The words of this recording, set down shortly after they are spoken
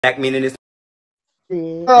black men in this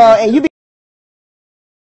And you be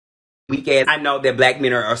weak ass. I know that black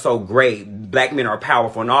men are so great. Black men are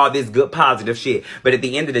powerful and all this good positive shit. But at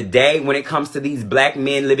the end of the day, when it comes to these black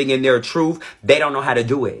men living in their truth, they don't know how to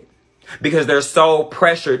do it. Because they're so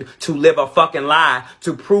pressured to live a fucking lie,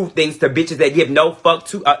 to prove things to bitches that give no fuck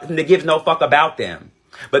that gives no fuck about them.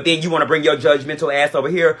 But then you want to bring your judgmental ass over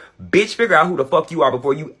here. Bitch, figure out who the fuck you are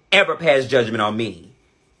before you ever pass judgment on me.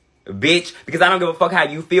 Bitch, because I don't give a fuck how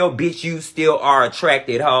you feel. Bitch, you still are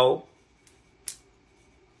attracted, hoe.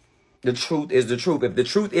 The truth is the truth. If the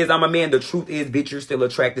truth is I'm a man, the truth is, bitch, you're still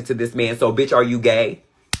attracted to this man. So, bitch, are you gay?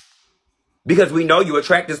 Because we know you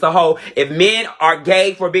attracted to hoe. If men are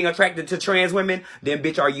gay for being attracted to trans women, then,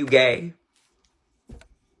 bitch, are you gay?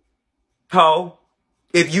 Hoe.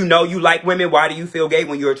 If you know you like women, why do you feel gay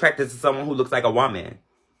when you're attracted to someone who looks like a woman?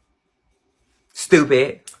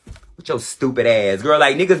 Stupid. With your stupid ass. Girl,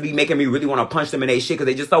 like, niggas be making me really want to punch them in their shit because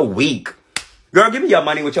they just so weak. Girl, give me your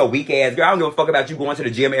money with your weak ass. Girl, I don't give a fuck about you going to the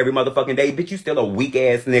gym every motherfucking day. Bitch, you still a weak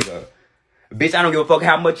ass nigga. Bitch, I don't give a fuck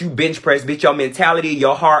how much you bench press. Bitch, your mentality,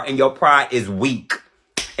 your heart, and your pride is weak.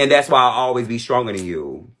 And that's why I'll always be stronger than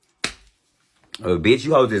you. Bitch,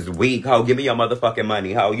 you hoes is weak, ho. Give me your motherfucking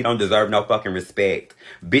money, ho. You don't deserve no fucking respect.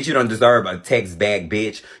 Bitch, you don't deserve a text back,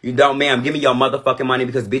 bitch. You don't, ma'am. Give me your motherfucking money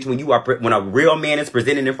because, bitch, when a real man is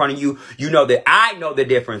presented in front of you, you know that I know the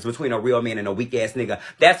difference between a real man and a weak ass nigga.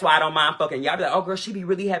 That's why I don't mind fucking y'all. Be like, oh, girl, she be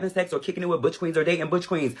really having sex or kicking it with butch queens or dating butch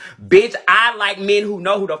queens. Bitch, I like men who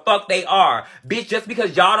know who the fuck they are. Bitch, just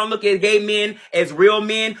because y'all don't look at gay men as real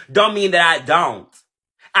men, don't mean that I don't.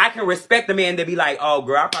 I can respect the man that be like, oh,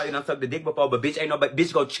 girl, I probably done sucked the dick before, but bitch, ain't no, but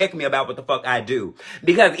bitch, go check me about what the fuck I do.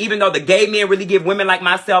 Because even though the gay men really give women like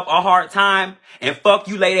myself a hard time, and fuck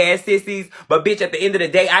you lady ass sissies, but bitch, at the end of the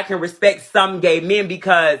day, I can respect some gay men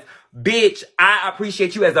because, bitch, I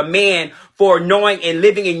appreciate you as a man for knowing and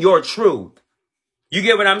living in your truth. You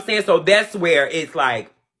get what I'm saying? So that's where it's like,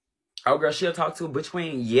 oh, girl, she'll talk to a butch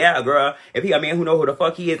queen. Yeah, girl. If he a man who know who the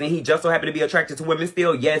fuck he is and he just so happen to be attracted to women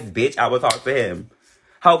still, yes, bitch, I will talk to him.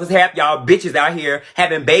 Ho, cause half y'all bitches out here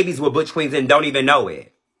having babies with butch queens and don't even know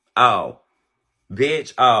it. Oh.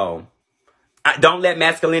 Bitch, oh. Don't let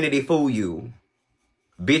masculinity fool you.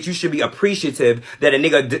 Bitch, you should be appreciative that a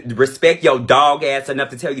nigga respect your dog ass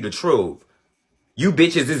enough to tell you the truth. You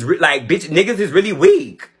bitches is like, bitch, niggas is really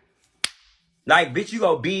weak. Like, bitch, you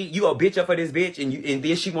go bitch up for this bitch and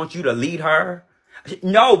then she wants you to lead her.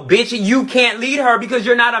 No, bitch, you can't lead her because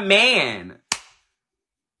you're not a man.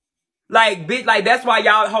 Like, bitch, like, that's why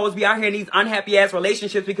y'all hoes be out here in these unhappy ass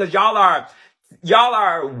relationships because y'all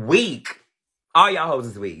are weak. All y'all hoes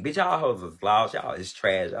is weak. Bitch, y'all hoes is lost. Y'all is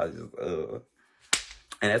trash. Y'all just,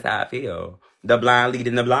 And that's how I feel. The blind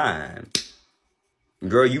leading the blind.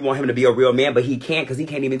 Girl, you want him to be a real man, but he can't because he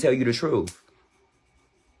can't even tell you the truth.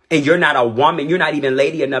 And you're not a woman. You're not even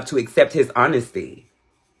lady enough to accept his honesty.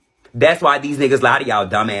 That's why these niggas lie to y'all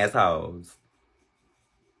dumb ass hoes.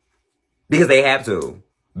 Because they have to.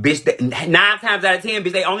 Bitch, 9 times out of 10,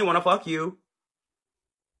 bitch, they only want to fuck you.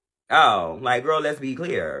 Oh, like, girl, let's be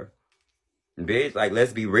clear. Bitch, like,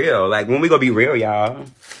 let's be real. Like, when we gonna be real, y'all?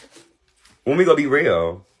 When we gonna be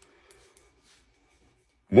real?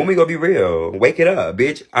 When we gonna be real? Wake it up,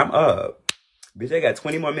 bitch. I'm up. Bitch, I got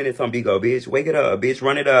 20 more minutes on Bigo, bitch. Wake it up, bitch.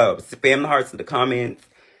 Run it up. Spam the hearts in the comments.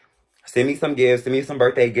 Send me some gifts. Send me some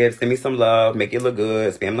birthday gifts. Send me some love. Make it look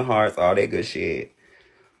good. Spam the hearts. All that good shit.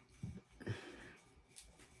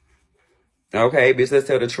 Okay, bitch, let's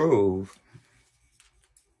tell the truth.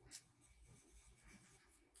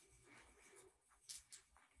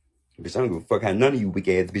 Bitch, I don't give a fuck how none of you weak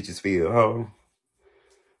ass bitches feel, ho.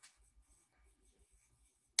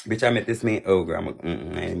 Bitch, I met this man. Oh, girl, I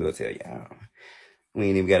ain't even gonna tell y'all. We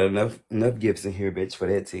ain't even got enough gifts in here, bitch, for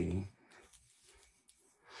that tea.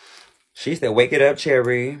 She said, wake it up,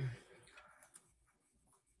 Cherry.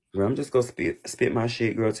 Girl, I'm just gonna spit my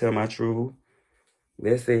shit, girl, tell my truth.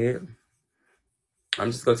 That's it. I'm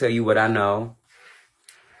just gonna tell you what I know.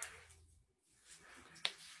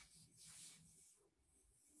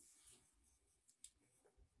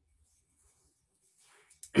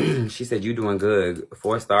 She said, you doing good.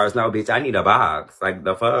 4 stars. No, bitch, I need a box. Like,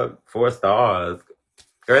 the fuck? 4 stars.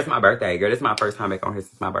 Girl, it's my birthday. Girl, this is my first time back on here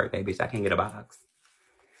since my birthday, bitch. I can't get a box.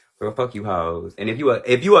 Girl, fuck you hoes. And if you a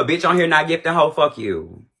bitch on here not gifting, hoe, fuck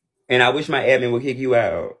you. And I wish my admin would kick you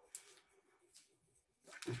out.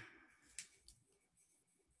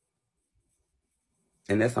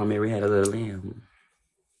 And that's on Mary Had a Little Lamb.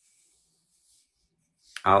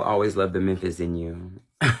 I'll always love the Memphis in you.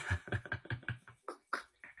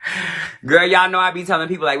 Girl, y'all know I be telling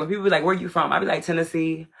people, like, when people be like, where you from? I be like,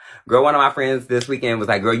 Tennessee. Girl, one of my friends this weekend was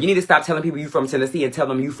like, girl, you need to stop telling people you from Tennessee and tell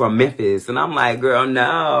them you from Memphis. And I'm like, girl,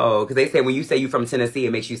 no. Because they say when you say you from Tennessee,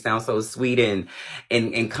 it makes you sound so sweet and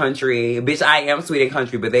country. Bitch, I am sweet and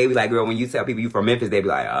country. But they be like, girl, when you tell people you from Memphis, they be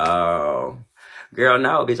like, oh. Girl,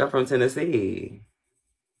 no, bitch, I'm from Tennessee.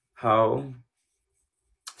 Ho.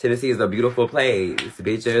 Tennessee is a beautiful place.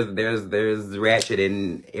 Bitch, there's ratchet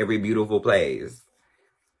in every beautiful place.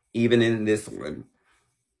 Even in this one.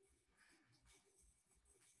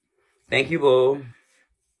 Thank you, boo.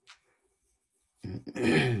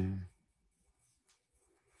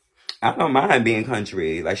 I don't mind being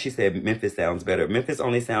country. Like she said, Memphis sounds better. Memphis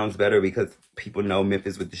only sounds better because people know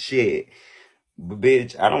Memphis with the shit. But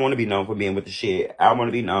bitch, I don't want to be known for being with the shit. I want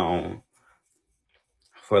to be known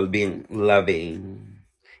for being loving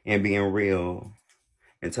and being real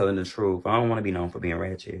and telling the truth. I don't want to be known for being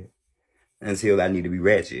ratchet until I need to be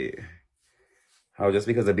ratchet. Oh, just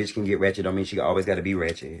because a bitch can get ratchet don't mean she always got to be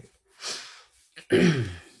ratchet.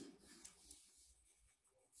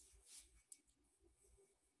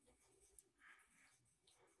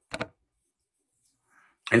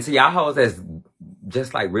 And so y'all hoes that's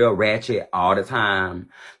just like real ratchet all the time.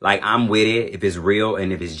 Like I'm with it if it's real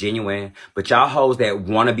and if it's genuine. But y'all hoes that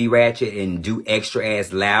want to be ratchet and do extra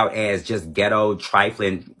ass, loud ass, just ghetto,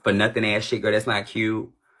 trifling, for nothing ass shit, girl, that's not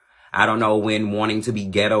cute. I don't know when wanting to be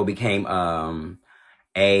ghetto became a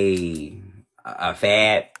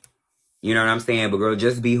fad. You know what I'm saying? But girl,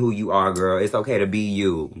 just be who you are, girl. It's okay to be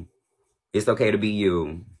you. It's okay to be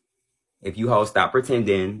you. If you hoes stop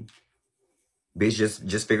pretending. Bitch,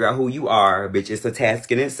 just figure out who you are. Bitch, it's a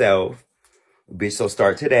task in itself. Bitch, so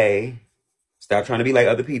start today. Stop trying to be like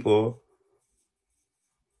other people.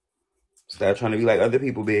 Stop trying to be like other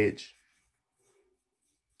people, bitch.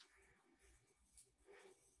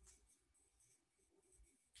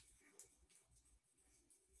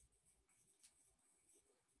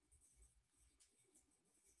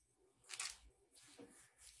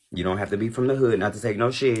 You don't have to be from the hood not to take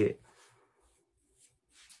no shit.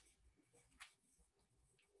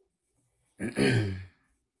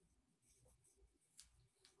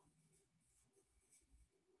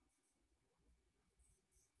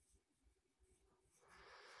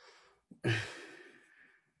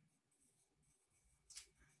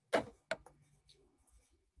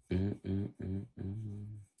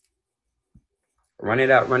 Run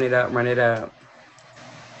it out, run it out, run it out.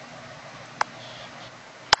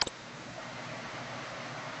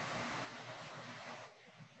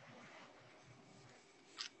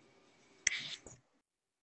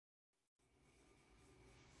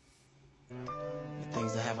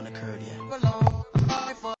 Things that haven't occurred yet.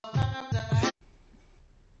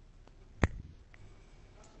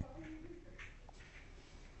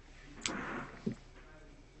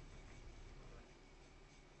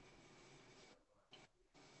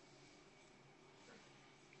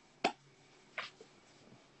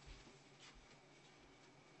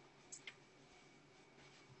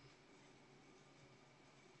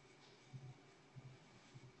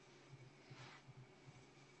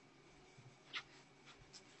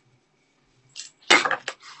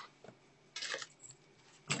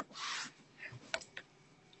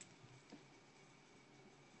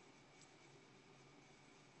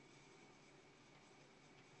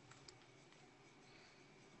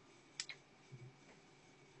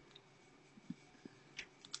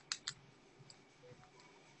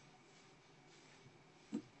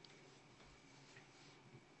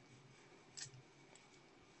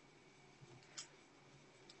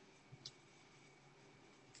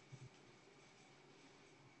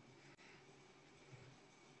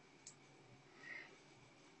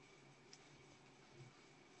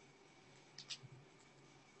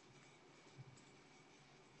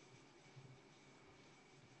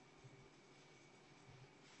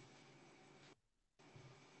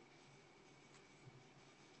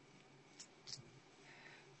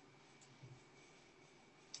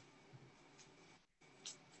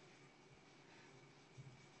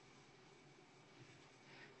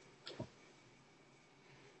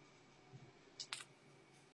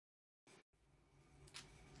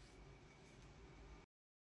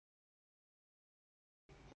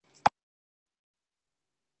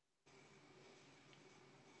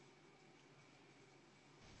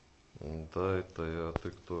 Да, это я,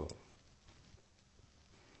 ты кто?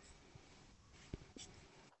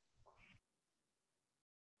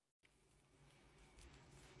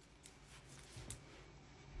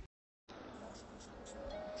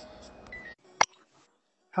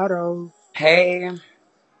 Hello. Hey.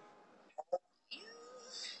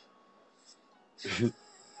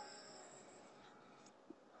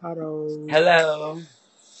 Hello. Hello.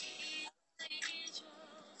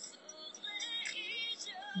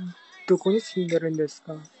 どこに住んでるんです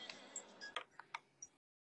か?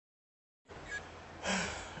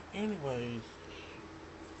 Anyways.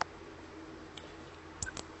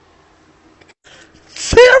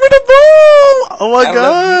 Terry the Ball! Oh my I love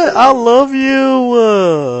god, I you. love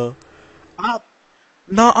you.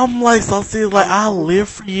 No, I'm like so serious. Like I live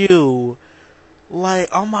for you. Like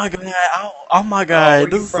oh my god, oh my Oh, where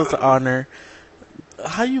god, this you is such an from? honor.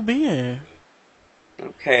 How you been?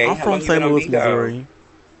 Okay. I'm How from long you been St. on Louis, Bigo? Missouri.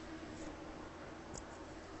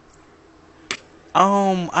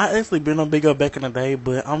 I actually been on Big Up back in the day,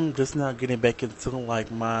 but I'm just now getting back into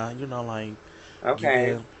like my, like Okay.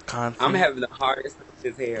 giving I'm content. having the hardest time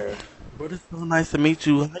with this hair. But it's so nice to meet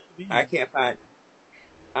you. How you I been? can't find.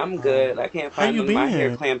 I'm Um, good. I can't how find you none of my hair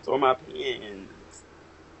been? clamps or my pins.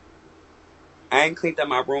 I ain't cleaned up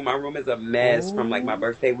my room. My room is a mess from like my Oh.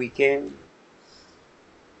 birthday weekend.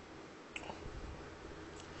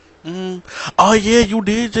 Mm. Oh yeah, you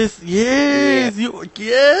did just Yeah,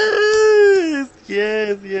 yes.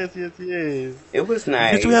 it was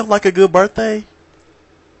Did you nice. have like a good birthday?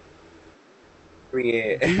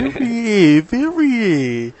 Period.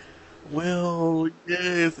 Very. Well,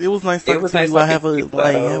 yes, it was nice It talking was to nice you. I talking have to you, a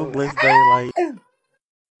though. blessed day. Like,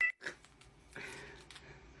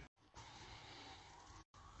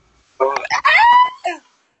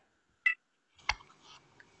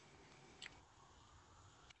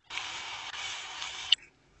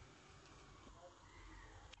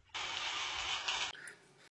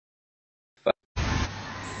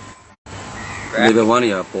 Right. 你别管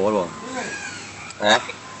你啊，播了。哦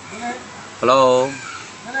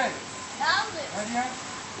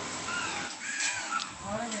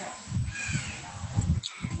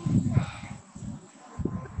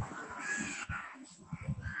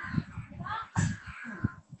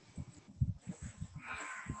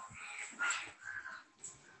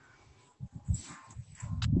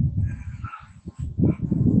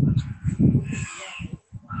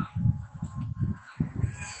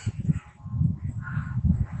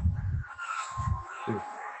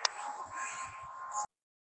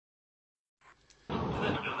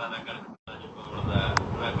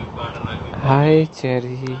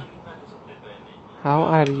Cherry, how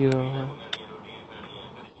are you?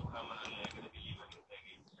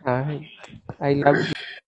 Hi, I love you.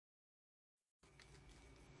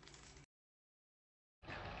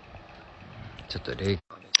 ちょっと礼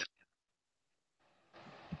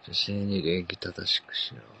儀正しく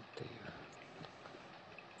しようっていう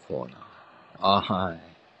コーナー。あ、はい。は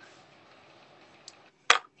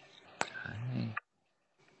い。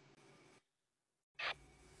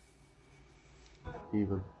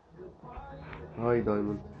Even. Hi,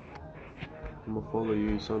 Diamond. I'm gonna follow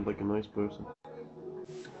you. You sound like a nice person.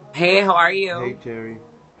 Hey, how are Hey, you? Terry.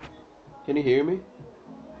 Can you hear me?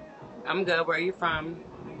 I'm good. Where are you from?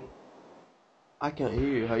 I can't hear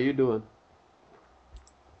you. How you doing?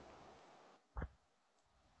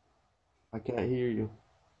 I can't hear you.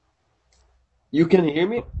 You can hear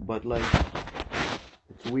me, but like,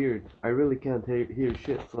 it's weird. I really can't hear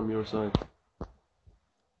shit from your side.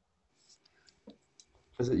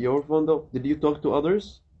 Is it your phone though? Did you talk to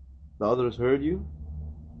others? The others heard you?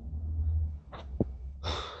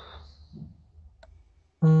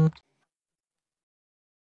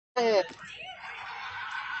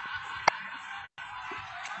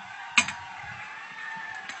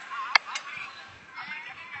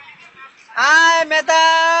 Hi,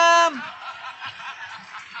 madam!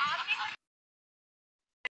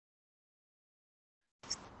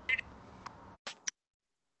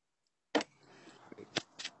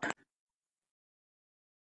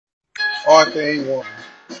 RK1.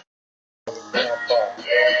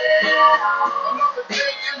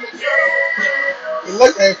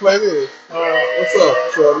 Look, ain't play this. What's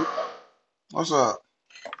up, Shorty? What's up?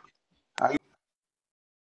 How you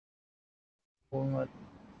doing?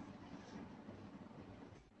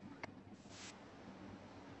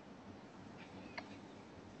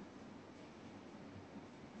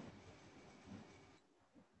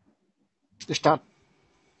 Start.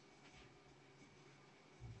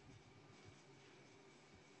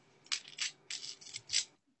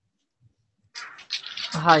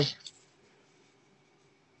 Hi.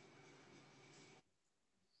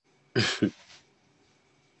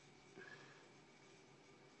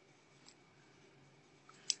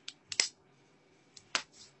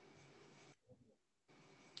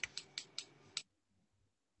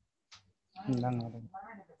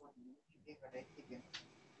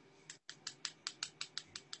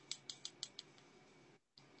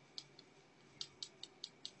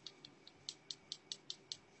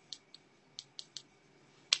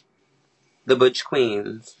 The Butch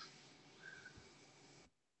Queens.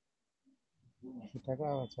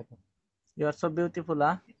 You are so beautiful,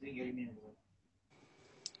 huh?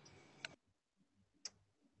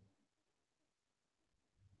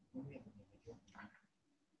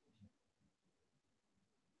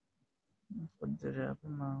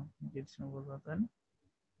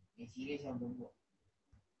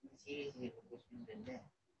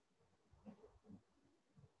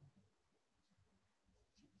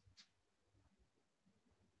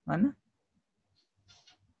 Mana?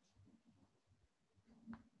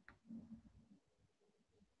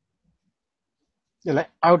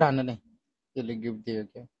 Jelek, udah nih. Jelek gitu ya,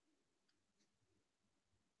 oke.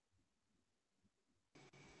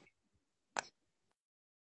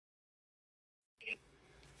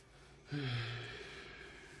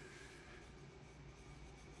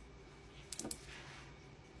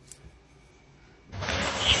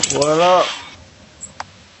 What up?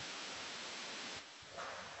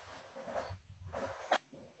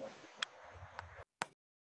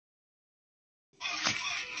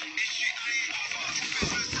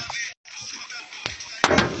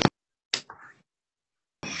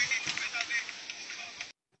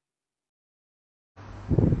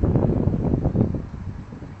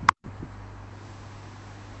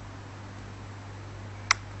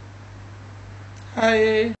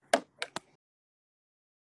 Hi.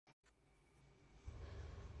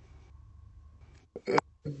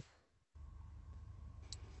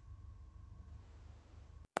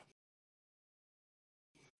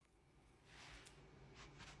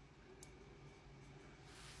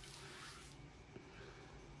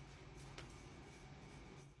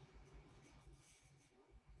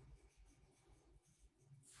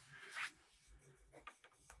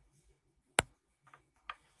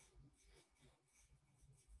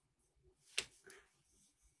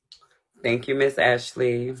 Thank you, Miss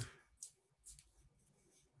Ashley.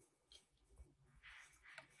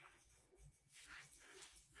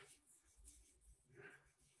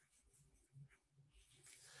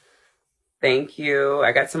 Thank you.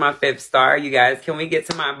 I got to my 5th star. You guys, can we get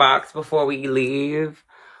to my box before we leave?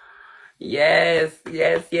 Yes,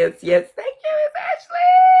 yes, yes, yes. Thank you, Miss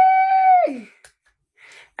Ashley.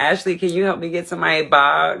 Ashley, can you help me get to my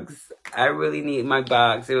box? I really need my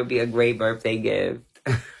box. It would be a great birthday gift.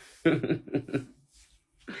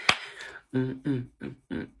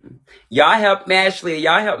 Y'all help Ashley.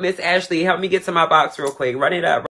 Y'all help Miss Ashley. Help me get to my box real quick. Run it up.